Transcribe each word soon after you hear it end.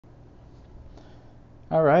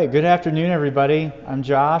All right, good afternoon, everybody. I'm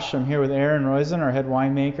Josh. I'm here with Aaron Roizen, our head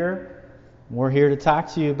winemaker. We're here to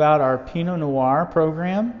talk to you about our Pinot Noir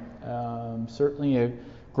program. Certainly a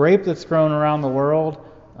grape that's grown around the world.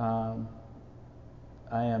 I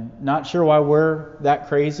am not sure why we're that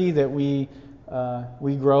crazy that we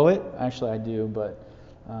grow it. Actually, I do, but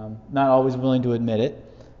not always willing to admit it.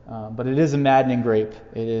 But it is a maddening grape.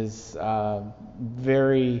 It is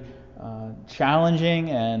very challenging,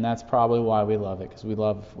 and that's probably why we love it, because we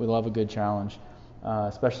love a good challenge,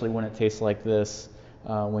 especially when it tastes like this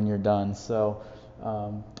when you're done. So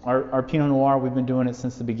our Pinot Noir, we've been doing it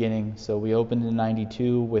since the beginning. So we opened in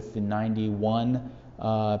 '92 with the '91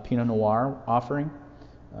 Pinot Noir offering.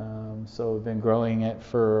 So we've been growing it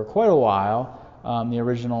for quite a while. The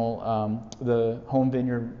original, the home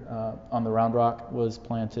vineyard on the Round Rock was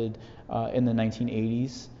planted in the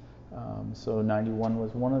 1980s. So 91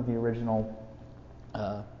 was one of the original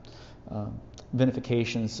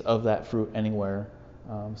vinifications of that fruit anywhere.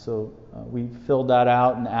 So we filled that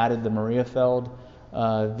out and added the Mariafeld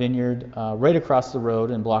vineyard right across the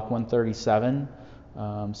road in block 137.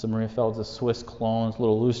 So Mariafeld's a Swiss clone, it's a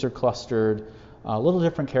little looser clustered, a little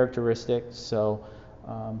different characteristics. So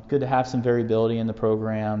good to have some variability in the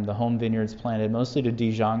program. The home vineyard's planted mostly to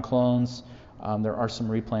Dijon clones. There are some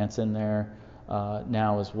replants in there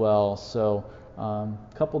now as well. So a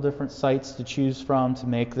couple different sites to choose from to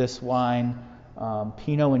make this wine.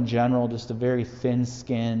 Pinot in general, just a very thin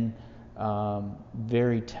skin,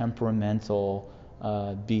 very temperamental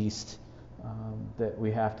beast that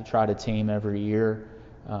we have to try to tame every year.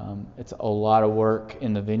 It's a lot of work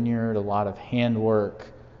in the vineyard, a lot of hand work.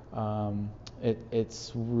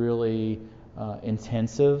 It's really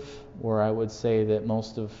intensive, where I would say that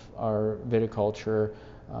most of our viticulture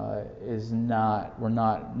we're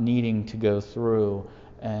not needing to go through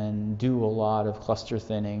and do a lot of cluster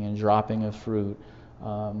thinning and dropping of fruit.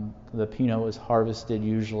 The Pinot is harvested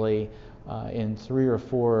usually in 3 or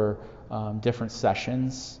 4 different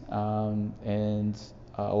sessions, and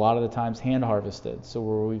a lot of the times hand harvested. So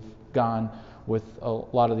where we've gone with a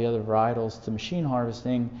lot of the other varietals to machine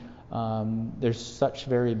harvesting, there's such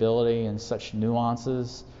variability and such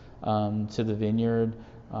nuances to the vineyard,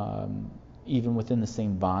 even within the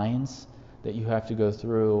same vines, that you have to go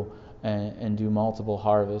through and do multiple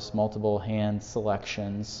harvests, multiple hand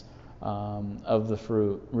selections of the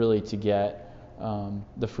fruit, really to get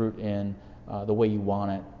the fruit in the way you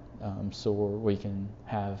want it, so we can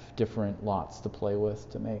have different lots to play with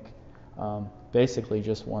to make basically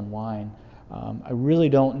just one wine. I really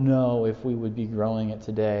don't know if we would be growing it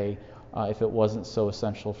today if it wasn't so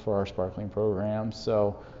essential for our sparkling program.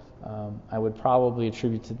 So I would probably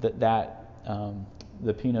attribute to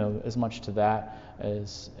the Pinot as much to that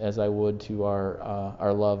as I would to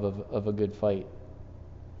our love of a good fight.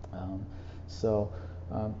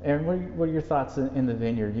 Aaron, what are your thoughts in the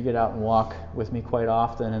vineyard? You get out and walk with me quite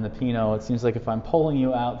often in the Pinot. It seems like if I'm pulling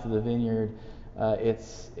you out to the vineyard,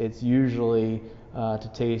 it's usually to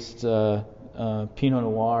taste Pinot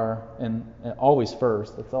Noir, and always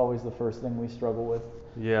first. That's always the first thing we struggle with.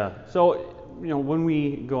 Yeah. So, when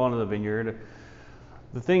we go onto the vineyard,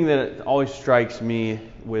 the thing that always strikes me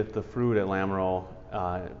with the fruit at Lamoureux,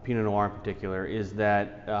 Pinot Noir in particular, is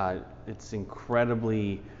that it's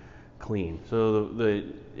incredibly clean. So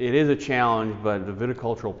it is a challenge, but the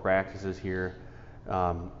viticultural practices here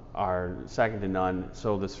are second to none.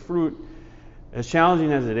 So this fruit, as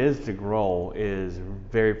challenging as it is to grow, is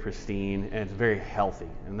very pristine and it's very healthy.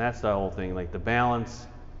 And that's the whole thing, like the balance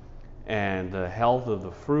and the health of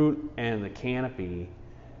the fruit and the canopy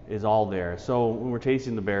is all there. So when we're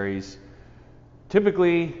tasting the berries,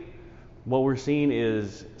 typically what we're seeing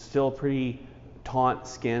is still pretty taut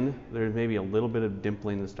skin. There's maybe a little bit of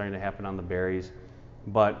dimpling that's starting to happen on the berries,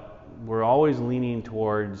 but we're always leaning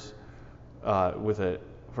towards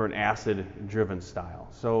for an acid-driven style.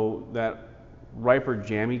 So that riper,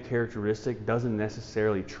 jammy characteristic doesn't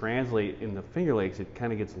necessarily translate in the Finger Lakes. It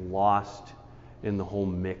kind of gets lost in the whole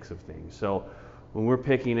mix of things. So when we're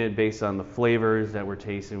picking it based on the flavors that we're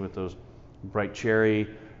tasting with those bright cherry,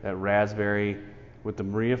 that raspberry, with the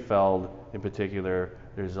Mariafeld in particular,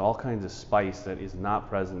 there's all kinds of spice that is not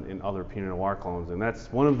present in other Pinot Noir clones. And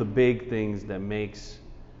that's one of the big things that makes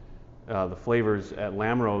the flavors at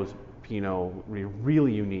Lamoureux's Pinot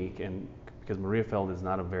really unique, and because Mariafeld is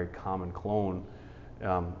not a very common clone,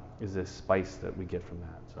 is this spice that we get from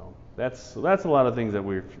that. So that's a lot of things that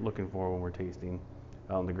we're looking for when we're tasting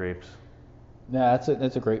the grapes. Yeah,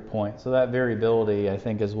 that's a great point. So that variability, I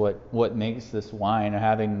think, is what makes this wine,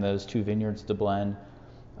 having those 2 vineyards to blend.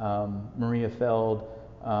 Mariafeld,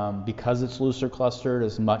 because it's looser clustered,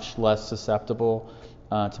 is much less susceptible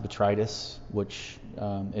to botrytis, which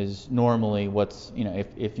is normally what's,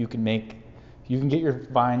 if you can get your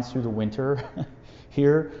vines through the winter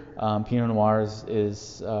here. Pinot Noir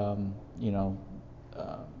is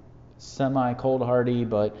semi cold hardy,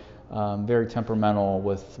 but very temperamental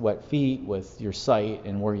with wet feet, with your site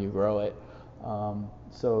and where you grow it.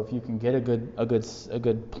 So if you can get a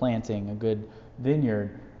good planting, a good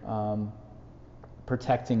vineyard,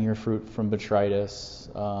 protecting your fruit from botrytis,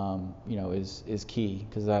 is key,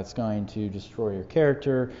 because that's going to destroy your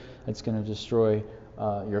character. It's going to destroy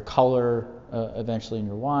your color eventually in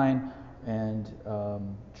your wine, and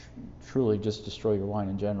truly just destroy your wine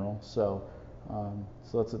in general. So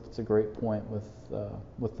that's a great point with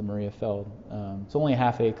the Maria Feld. It's only a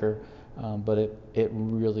half acre, but it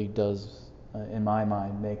really does, in my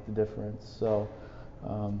mind, make the difference.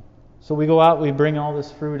 So we go out, we bring all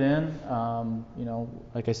this fruit in.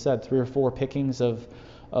 Like I said, 3 or 4 pickings of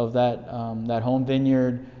that home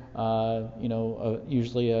vineyard.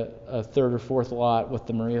 Usually a third or fourth lot with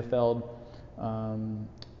the Maria Feld.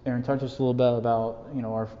 Aaron, talk to us a little bit about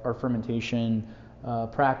our fermentation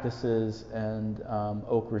practices and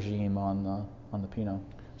oak regime on the Pinot.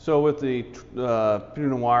 So with the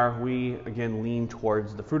Pinot Noir, we again lean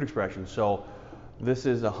towards the fruit expression. So this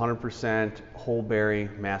is 100% whole berry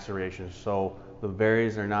maceration. So the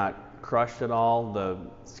berries are not crushed at all. The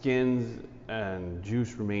skins and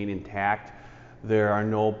juice remain intact. There are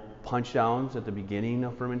no punch downs at the beginning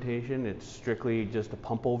of fermentation. It's strictly just a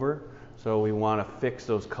pump over. So we want to fix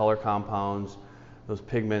those color compounds, those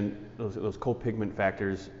co-pigment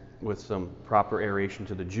factors with some proper aeration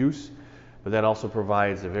to the juice. But that also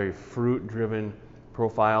provides a very fruit-driven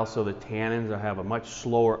profile, so the tannins have a much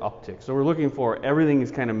slower uptick. So we're looking for everything is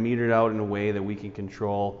kind of metered out in a way that we can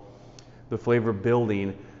control the flavor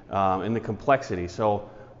building and the complexity. So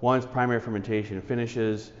once primary fermentation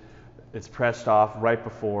finishes, it's pressed off right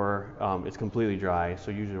before it's completely dry, so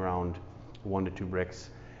usually around 1 to 2 bricks.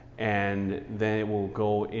 And then it will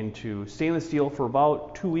go into stainless steel for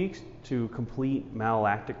about 2 weeks to complete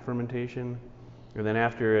malolactic fermentation. And then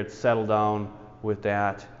after it's settled down with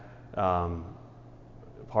that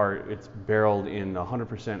part, it's barreled in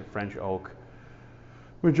 100% French oak.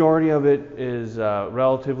 Majority of it is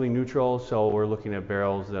relatively neutral, so we're looking at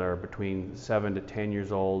barrels that are between 7 to 10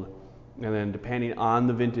 years old. And then depending on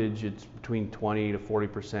the vintage, it's between 20 to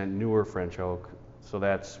 40% newer French oak. So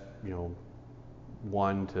that's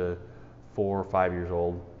 1 to 4 or 5 years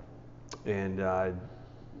old. And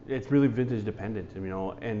it's really vintage dependent,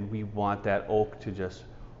 and we want that oak to just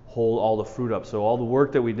hold all the fruit up. So all the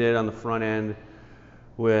work that we did on the front end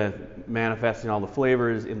with manifesting all the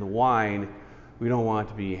flavors in the wine, we don't want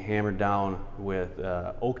it to be hammered down with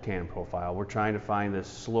oak tannin profile. We're trying to find this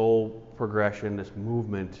slow progression, this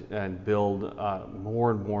movement, and build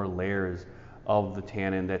more and more layers of the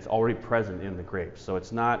tannin that's already present in the grapes. So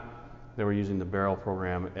it's not that we're using the barrel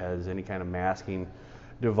program as any kind of masking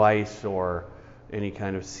device or any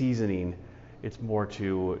kind of seasoning. It's more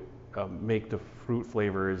to make the fruit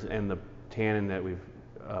flavors and the tannin that we've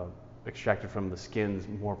extracted from the skins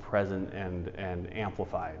more present and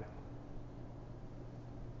amplified.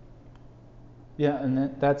 Yeah,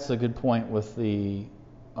 and that's a good point with the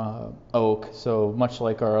oak. So much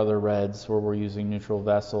like our other reds where we're using neutral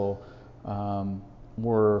vessel,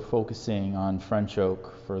 we're focusing on French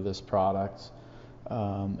oak for this product.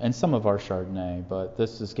 And some of our Chardonnay, but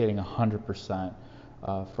this is getting 100%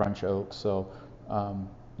 French oak. So,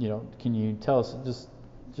 can you tell us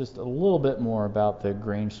just a little bit more about the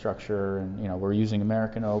grain structure? And we're using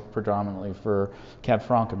American oak predominantly for Cab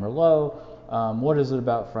Franc and Merlot. What is it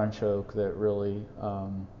about French oak that really,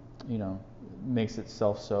 makes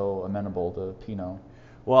itself so amenable to Pinot?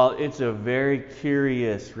 Well, it's a very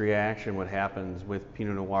curious reaction what happens with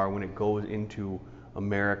Pinot Noir when it goes into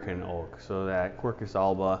American oak. So that Quercus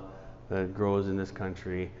alba that grows in this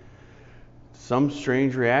country, some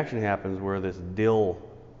strange reaction happens where this dill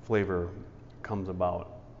flavor comes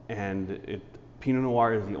about. And Pinot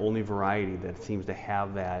Noir is the only variety that seems to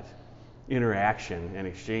have that interaction and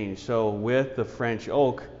exchange. So with the French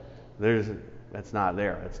oak, that's not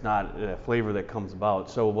there. It's not a flavor that comes about.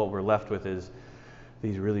 So what we're left with is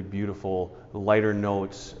these really beautiful lighter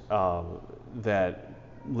notes that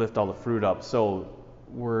lift all the fruit up. So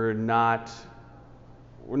we're not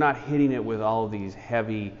hitting it with all of these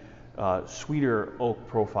heavy sweeter oak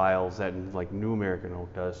profiles that like new American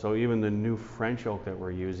oak does. So even the new French oak that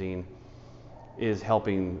we're using is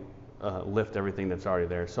helping lift everything that's already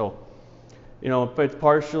there. So it's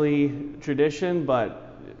partially tradition,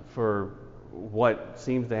 but for what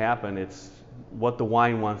seems to happen, it's what the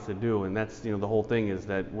wine wants to do. And that's the whole thing is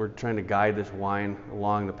that we're trying to guide this wine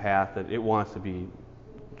along the path that it wants to be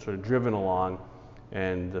sort of driven along,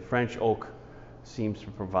 and the French oak seems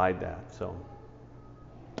to provide that. So.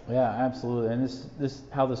 Yeah, absolutely. And this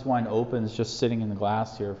how this wine opens, just sitting in the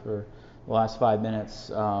glass here for the last 5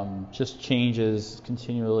 minutes, just changes,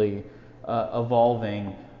 continually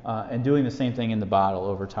evolving, and doing the same thing in the bottle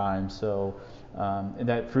over time. So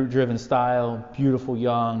that fruit-driven style, beautiful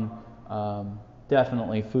young,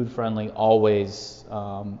 definitely food-friendly, always,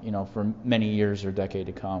 for many years or decade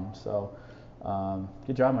to come. So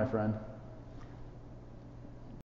good job, my friend.